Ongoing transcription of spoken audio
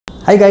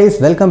Hi guys,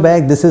 welcome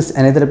back. This is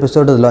another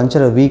episode of the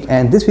Launcher a Week,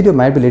 and this video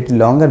might be a little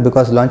longer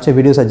because launcher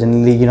videos are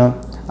generally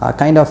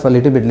kind of a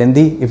little bit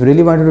lengthy. If you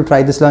really wanted to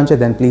try this launcher,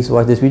 then please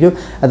watch this video,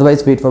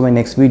 otherwise wait for my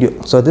next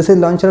video. So this is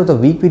Launcher of the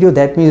Week video.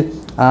 That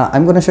means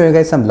I'm going to show you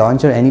guys some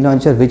launcher, any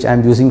launcher which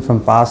I'm using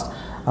from past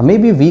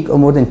maybe a week or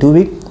more than 2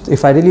 weeks.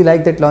 If I really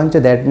like that launcher,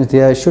 that means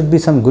there should be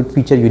some good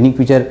feature, unique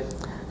feature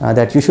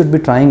that you should be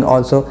trying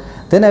also.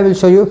 Then I will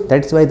show you.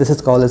 That's why this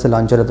is called as a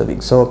launcher of the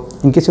week. So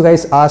in case you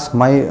guys ask,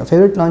 my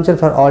favorite launcher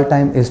for all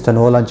time is the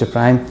Nova Launcher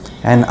Prime,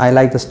 and I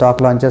like the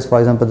stock launchers. For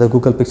example, the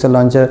Google Pixel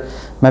launcher.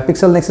 My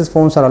Pixel Nexus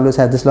phones are always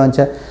have this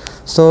launcher.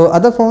 So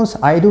other phones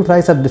I do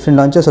try some different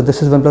launchers. So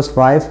this is OnePlus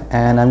 5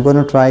 and I'm going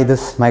to try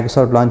this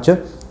Microsoft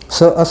launcher.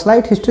 So a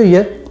slight history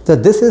here. So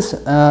this is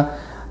a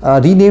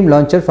renamed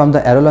launcher from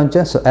the Aero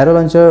launcher. So Aero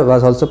launcher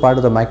was also part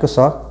of the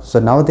Microsoft, so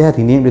now they have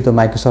renamed it to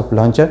Microsoft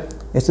launcher.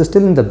 It's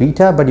still in the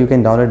beta, but you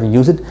can download and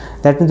use it.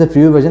 That means the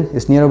preview version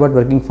is near about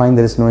working fine.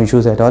 There is no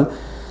issues at all.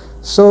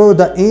 So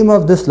the aim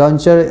of this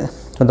launcher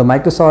from the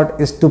Microsoft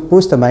is to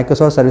push the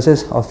Microsoft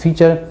services or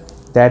feature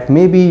that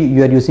maybe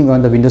you are using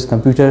on the Windows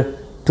computer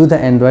to the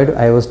Android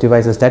iOS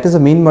devices. That is the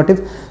main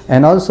motive.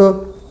 And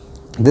also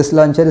this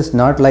launcher is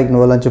not like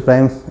Nova Launcher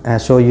Prime,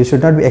 so you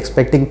should not be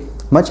expecting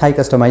much high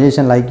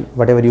customization, like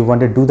whatever you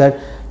want to do that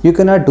you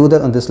cannot do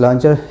that on this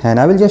launcher. And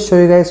I will just show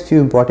you guys few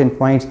important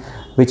points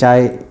which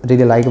I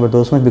really like about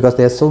those ones, because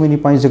there are so many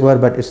points to cover,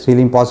 but it's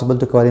really impossible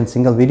to cover in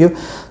single video.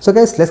 So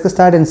guys, let's get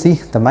started and see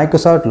the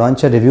Microsoft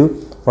launcher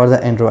review for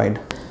the Android.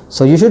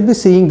 So you should be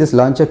seeing this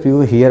launcher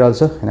preview here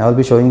also, and I will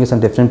be showing you some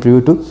different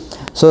preview too.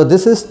 So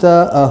this is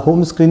the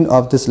home screen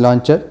of this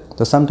launcher.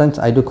 So sometimes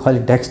I do call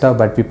it desktop,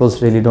 but people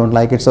really don't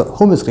like it. So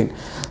home screen.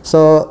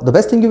 So the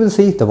best thing you will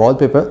see, the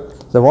wallpaper.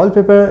 The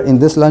wallpaper in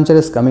this launcher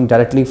is coming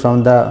directly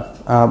from the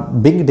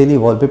Bing Daily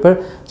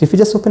wallpaper. So if you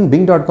just open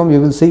bing.com,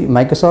 you will see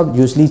Microsoft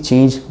usually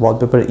change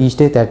wallpaper each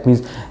day. That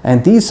means,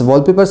 and these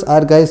wallpapers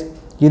are, guys,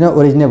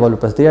 original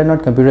wallpapers. They are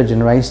not computer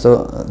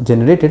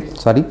generated,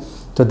 sorry.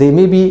 So they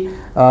may be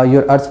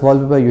your Earth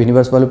wallpaper,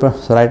 universe wallpaper.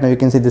 So right now you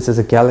can see this is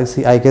a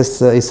galaxy. I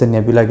guess it's a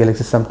nebula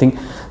galaxy something.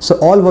 So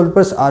all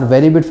wallpapers are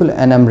very beautiful,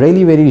 and I'm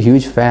really very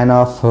huge fan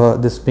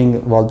of this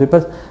Bing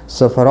wallpaper.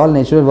 So for all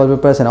natural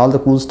wallpapers and all the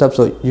cool stuff,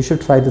 so you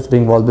should try this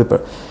Bing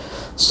wallpaper.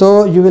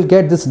 So you will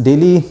get this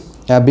daily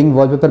Bing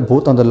wallpaper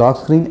both on the lock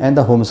screen and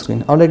the home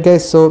screen. Alright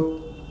guys, so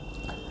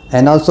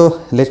and also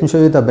let me show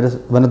you the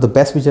one of the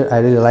best feature. I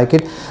really like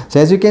it. So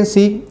as you can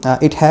see,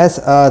 it has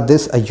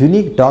this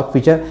unique dock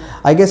feature.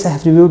 I guess I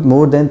have reviewed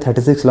more than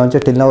 36 launcher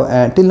till now,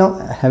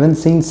 I haven't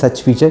seen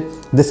such feature.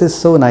 This is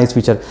so nice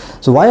feature.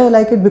 So why I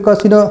like it,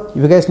 because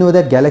you guys know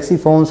that Galaxy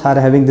phones are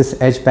having this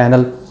edge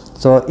panel,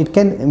 so it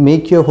can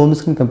make your home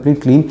screen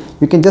complete clean.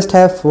 You can just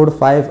have 4 to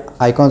 5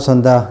 icons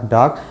on the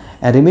dock,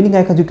 and remaining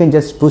icons you can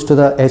just push to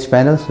the edge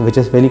panel, which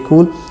is very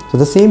cool. So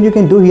the same you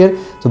can do here.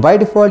 So by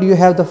default you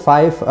have the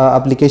 5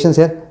 applications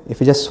here.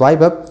 If you just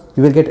swipe up,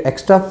 you will get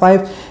extra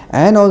 5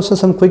 and also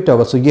some quick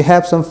toggles. So you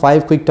have some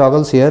 5 quick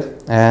toggles here,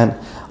 and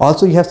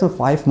also you have some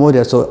 5 more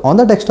there. So on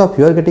the desktop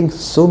you are getting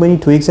so many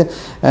tweaks,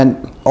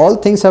 and all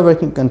things are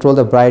working. Control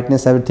the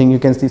brightness, everything you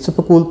can see,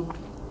 super cool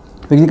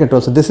quickly control.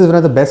 So this is one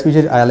of the best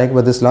features I like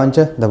about this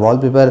launcher, the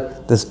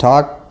wallpaper, this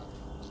dock,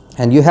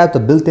 and you have the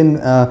built-in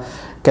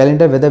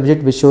calendar weather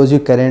widget which shows you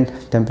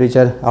current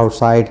temperature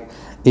outside,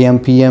 AM,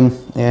 PM,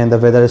 and the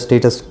weather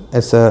status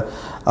as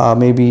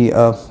maybe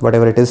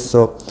whatever it is.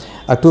 So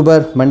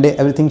October, Monday,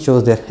 everything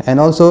shows there. And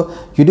also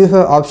you do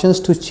have options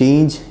to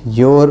change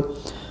your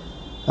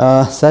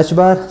search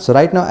bar. So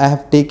right now I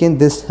have taken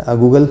this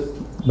Google,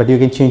 but you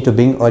can change to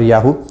Bing or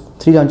Yahoo.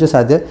 3 launchers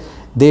are there.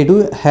 They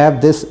do have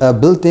this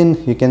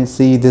built-in, you can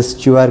see this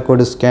QR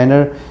code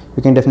scanner.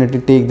 You can definitely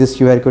take this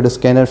QR code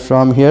scanner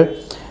from here.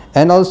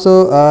 And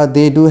also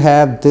they do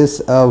have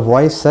this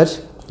voice search.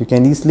 You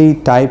can easily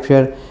type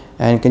here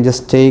and you can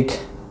just take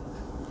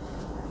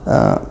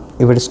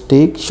if it is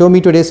take show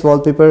me today's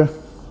wallpaper.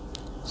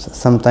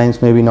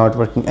 Sometimes maybe not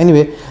working.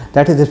 Anyway,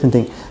 that is different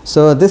thing.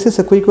 So this is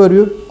a quick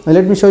overview. Now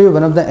let me show you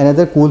one of the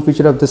another cool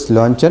feature of this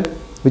launcher,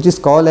 which is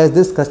called as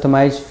this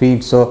customized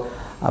feed. So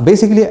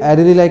basically I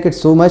really like it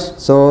so much.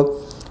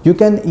 So you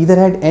can either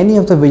add any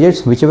of the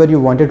widgets, whichever you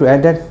wanted to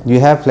add that. You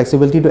have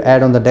flexibility to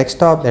add on the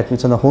desktop, that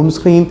means on the home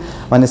screen,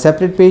 on a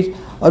separate page,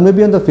 or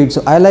maybe on the feed.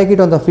 So I like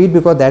it on the feed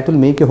because that will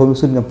make your home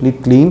screen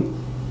complete clean.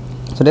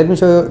 So let me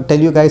tell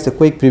you guys a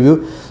quick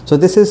preview. So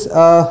this is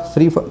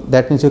free for,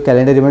 that means your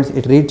calendar events.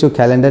 It reads your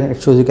calendar,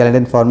 it shows you calendar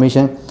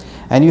information,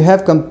 and you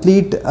have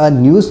complete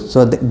news.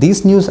 So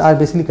these news are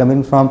basically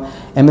coming from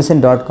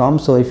msn.com.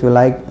 so if you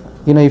like,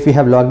 if you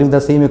have logged in the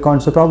same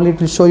account, so probably it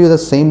will show you the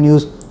same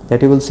news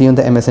that you will see on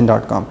the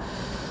msn.com.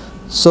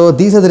 So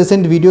these are the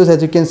recent videos.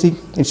 As you can see,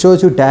 it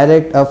shows you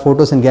direct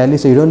photos and gallery,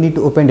 so you don't need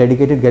to open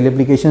dedicated gallery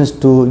applications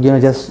to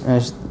just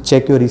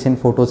check your recent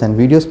photos and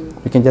videos.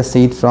 You can just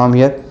see it from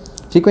here.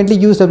 Frequently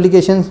used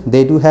applications,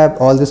 they do have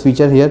all this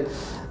feature here.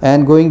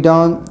 And going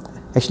down,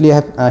 actually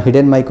I have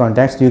hidden my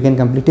contacts. You can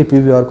completely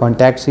preview your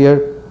contacts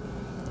here.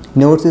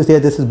 Notes is here.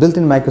 This is built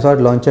in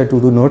Microsoft Launcher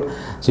to do note,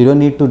 so you don't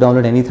need to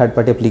download any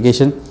third-party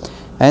application.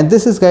 And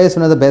this is guys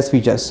one of the best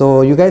features.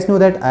 So you guys know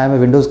that I am a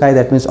Windows guy,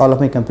 that means all of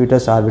my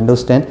computers are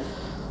Windows 10.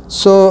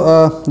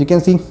 So you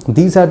can see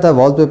these are the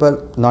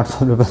wallpaper, not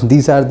wallpaper,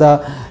 these are the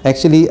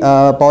actually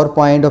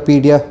PowerPoint or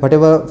PDF,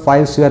 whatever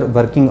files you are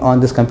working on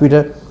this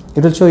computer.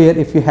 It will show here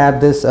if you have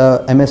this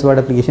MS Word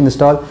application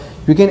installed,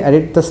 you can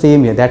edit the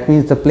same here. That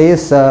means the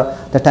place,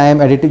 the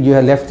time edited you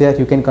have left there,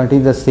 you can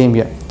continue the same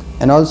here.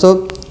 And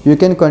also you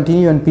can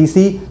continue on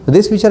PC. So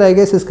this feature I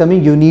guess is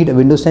coming. You need a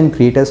Windows 10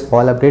 creators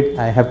file update.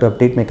 I have to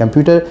update my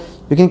computer.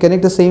 You can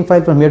connect the same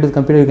file from here to the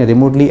computer. You can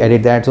remotely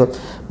edit that. So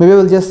maybe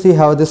we'll just see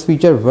how this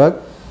feature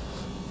works.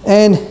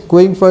 And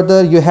going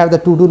further, you have the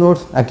to-do node.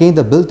 Again,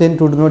 the built-in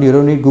to-do node. You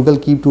don't need Google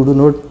Keep to-do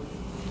node.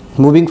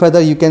 Moving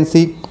further, you can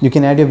see you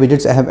can add your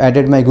widgets. I have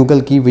added my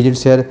Google Keep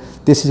widgets here.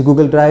 This is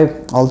Google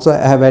Drive. Also, I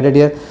have added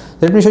here.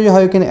 Let me show you how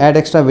you can add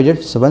extra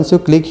widgets. So once you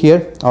click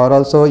here, or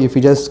also if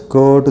you just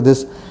go to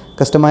this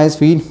customize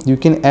feed, you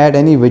can add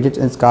any widgets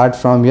and card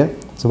from here.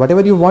 So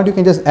whatever you want, you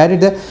can just add it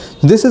there.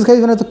 So this is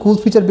guys one of the cool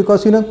feature,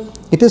 because you know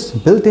it is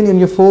built in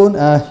your phone.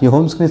 Your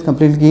home screen is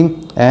completely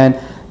clean, and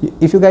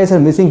if you guys are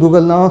missing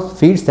Google Now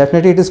feeds,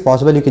 definitely it is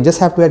possible. You can just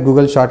have to add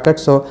Google shortcut.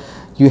 So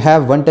you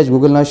have one touch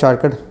Google Now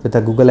shortcut with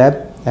a Google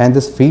app and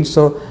this feed,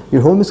 so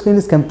your home screen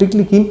is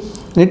completely clean.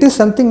 And it is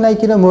something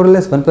like, you know, more or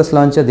less OnePlus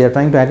launcher they are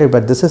trying to add it,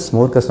 but this is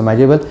more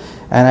customizable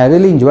and I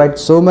really enjoyed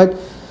so much.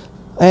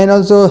 And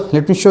also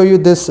let me show you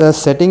this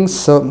settings.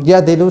 So yeah,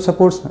 they do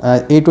support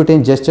 8 to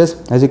 10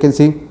 gestures. As you can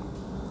see,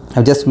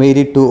 I've just made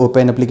it to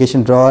open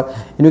application drawer,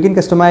 and you can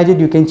customize it.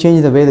 You can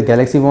change the way the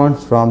Galaxy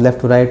wants, from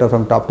left to right or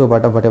from top to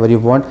bottom, whatever you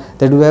want.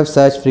 They do have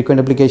search, frequent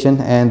application,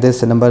 and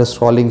this number is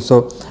scrolling.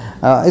 So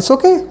it's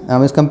okay.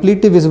 It's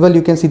completely visible.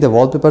 You can see the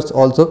wallpapers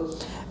also.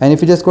 And if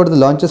you just go to the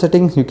launcher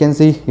settings, you can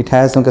see it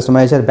has some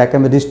customization,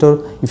 backup and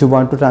restore. If you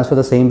want to transfer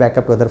the same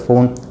backup to other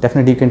phone,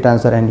 definitely you can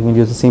transfer and you can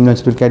use the same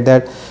launcher to get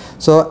that.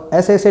 So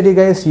as I said, you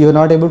guys, you're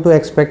not able to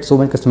expect so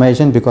much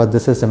customization because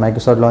this is a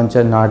Microsoft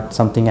launcher, not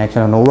something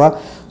Action or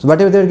Nova. So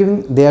whatever they're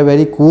giving, they are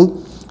very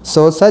cool.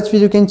 So search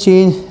feed you can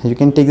change. You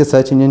can take the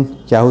search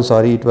engine, Yahoo,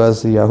 sorry, it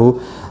was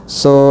Yahoo.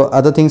 So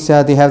other things,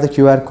 yeah, they have the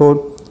QR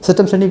code.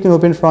 System setting you can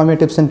open from your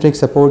tips and tricks,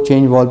 support,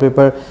 change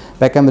wallpaper,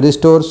 backup,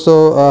 restore.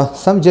 So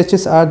some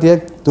gestures are there: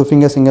 2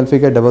 finger, single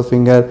finger, double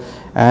finger,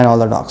 and all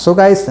the dots. So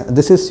guys,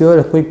 this is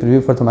your quick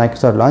preview for the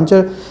Microsoft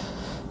launcher.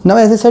 Now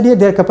as I said here,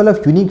 there are a couple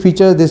of unique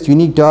features. This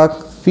unique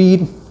dock,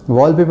 feed,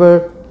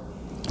 wallpaper,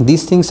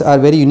 these things are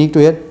very unique to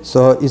here.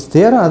 So is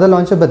there another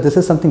launcher, but this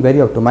is something very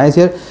optimized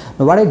here.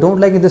 Now what I don't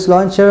like in this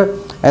launcher,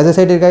 as I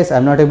said here guys,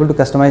 I'm not able to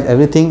customize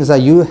everything. So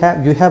you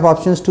have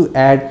options to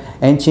add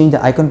and change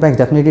the icon pack.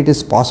 Definitely it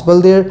is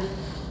possible there,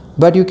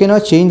 but you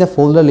cannot change the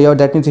folder layout.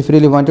 That means if you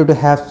really wanted to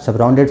have some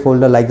rounded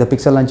folder like the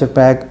Pixel launcher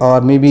pack,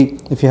 or maybe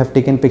if you have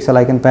taken Pixel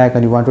icon pack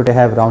and you wanted to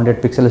have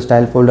rounded Pixel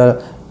style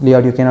folder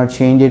layout, you cannot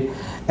change it.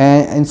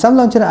 And in some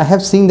launcher I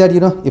have seen that, you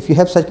know, if you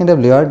have such kind of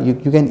layout, you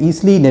can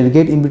easily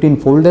navigate in between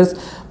folders.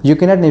 You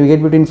cannot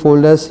navigate between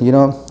folders, you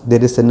know,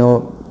 there is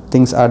no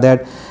things are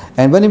that.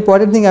 And one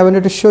important thing I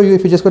wanted to show you,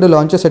 if you just go to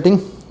launcher setting,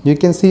 you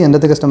can see under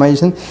the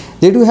customization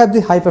they do have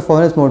the high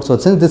performance mode. So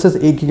since this is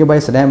 8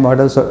 GB RAM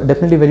model, so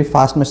definitely very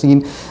fast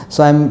machine,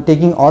 so I'm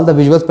taking all the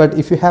visuals. But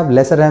if you have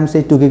lesser RAM,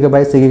 say 2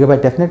 GB, 3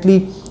 GB,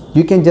 definitely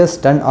you can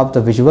just turn off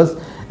the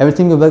visuals.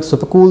 Everything will work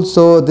super cool.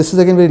 So this is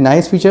again very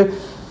nice feature.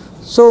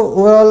 So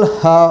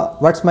overall,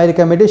 what's my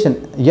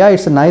recommendation? Yeah,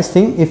 it's a nice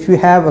thing if you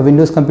have a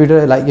Windows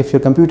computer, like if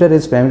your computer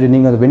is primarily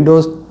running on the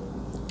Windows,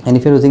 and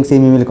if you're using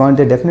same email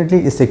content, definitely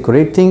it's a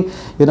great thing.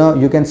 You know,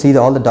 you can see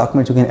all the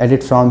documents you can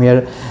edit from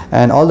here,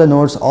 and all the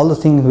notes, all the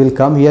things will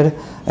come here,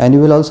 and you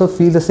will also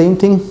feel the same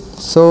thing.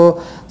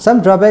 So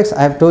some drawbacks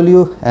I have told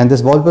you, and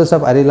this wallpaper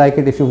stuff I really like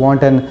it. If you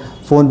want an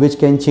phone which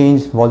can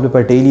change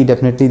wallpaper daily,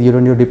 definitely you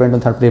don't need to depend on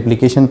third-party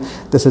application.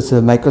 This is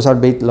a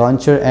Microsoft based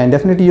launcher, and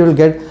definitely you will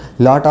get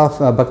lot of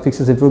bug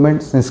fixes,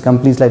 improvements, since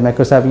companies like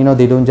Microsoft, you know,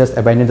 they don't just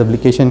abandon the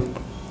application,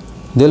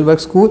 they'll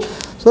work cool.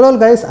 So all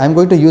guys, I'm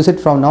going to use it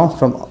from now,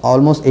 from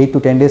almost 8 to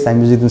 10 days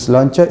I'm using this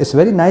launcher. It's a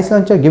very nice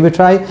launcher, give it a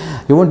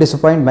try, you won't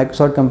disappoint.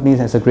 Microsoft companies,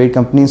 it's a great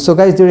company. So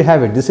guys, there you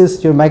have it. This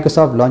is your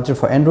Microsoft launcher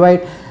for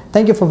Android.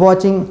 Thank you for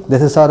watching.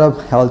 This is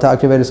Saurabh. I will talk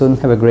to you very soon.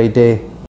 Have a great day.